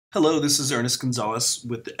Hello, this is Ernest Gonzalez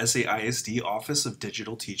with the SAISD Office of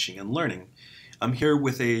Digital Teaching and Learning. I'm here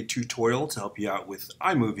with a tutorial to help you out with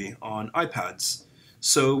iMovie on iPads.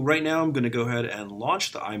 So right now I'm going to go ahead and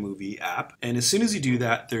launch the iMovie app, and as soon as you do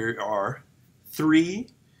that, there are three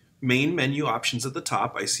main menu options at the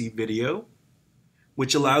top. I see video,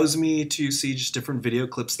 which allows me to see just different video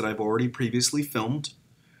clips that I've already previously filmed.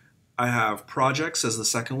 I have projects as the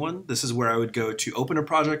second one. This is where I would go to open a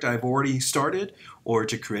project I've already started or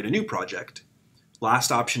to create a new project.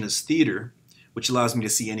 Last option is theater, which allows me to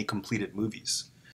see any completed movies.